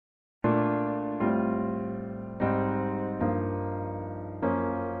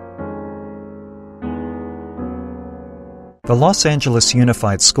The Los Angeles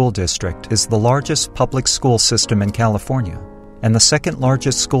Unified School District is the largest public school system in California and the second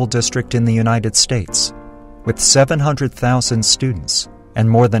largest school district in the United States, with 700,000 students and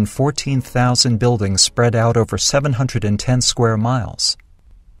more than 14,000 buildings spread out over 710 square miles.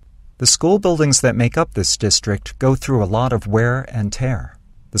 The school buildings that make up this district go through a lot of wear and tear.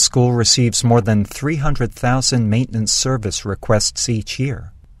 The school receives more than 300,000 maintenance service requests each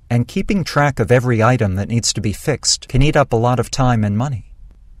year, and keeping track of every item that needs to be fixed can eat up a lot of time and money.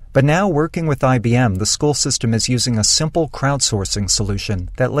 But now, working with IBM, the school system is using a simple crowdsourcing solution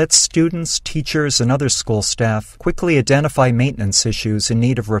that lets students, teachers, and other school staff quickly identify maintenance issues in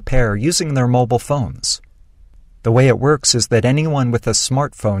need of repair using their mobile phones. The way it works is that anyone with a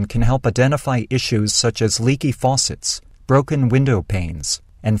smartphone can help identify issues such as leaky faucets, broken window panes,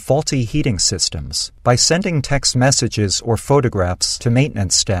 and faulty heating systems by sending text messages or photographs to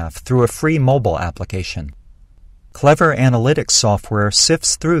maintenance staff through a free mobile application. Clever analytics software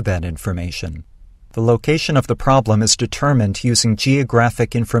sifts through that information. The location of the problem is determined using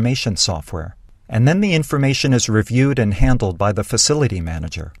geographic information software, and then the information is reviewed and handled by the facility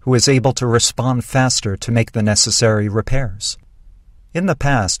manager, who is able to respond faster to make the necessary repairs. In the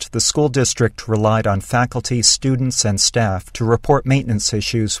past, the school district relied on faculty, students, and staff to report maintenance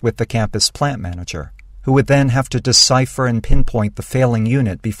issues with the campus plant manager, who would then have to decipher and pinpoint the failing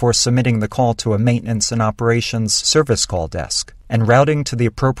unit before submitting the call to a maintenance and operations service call desk and routing to the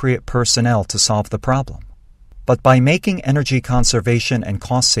appropriate personnel to solve the problem. But by making energy conservation and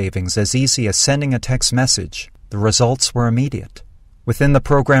cost savings as easy as sending a text message, the results were immediate. Within the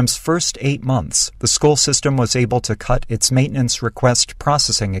program's first 8 months, the school system was able to cut its maintenance request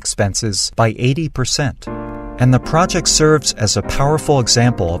processing expenses by 80%. And the project serves as a powerful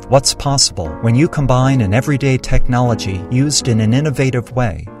example of what's possible when you combine an everyday technology used in an innovative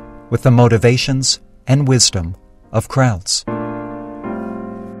way with the motivations and wisdom of crowds.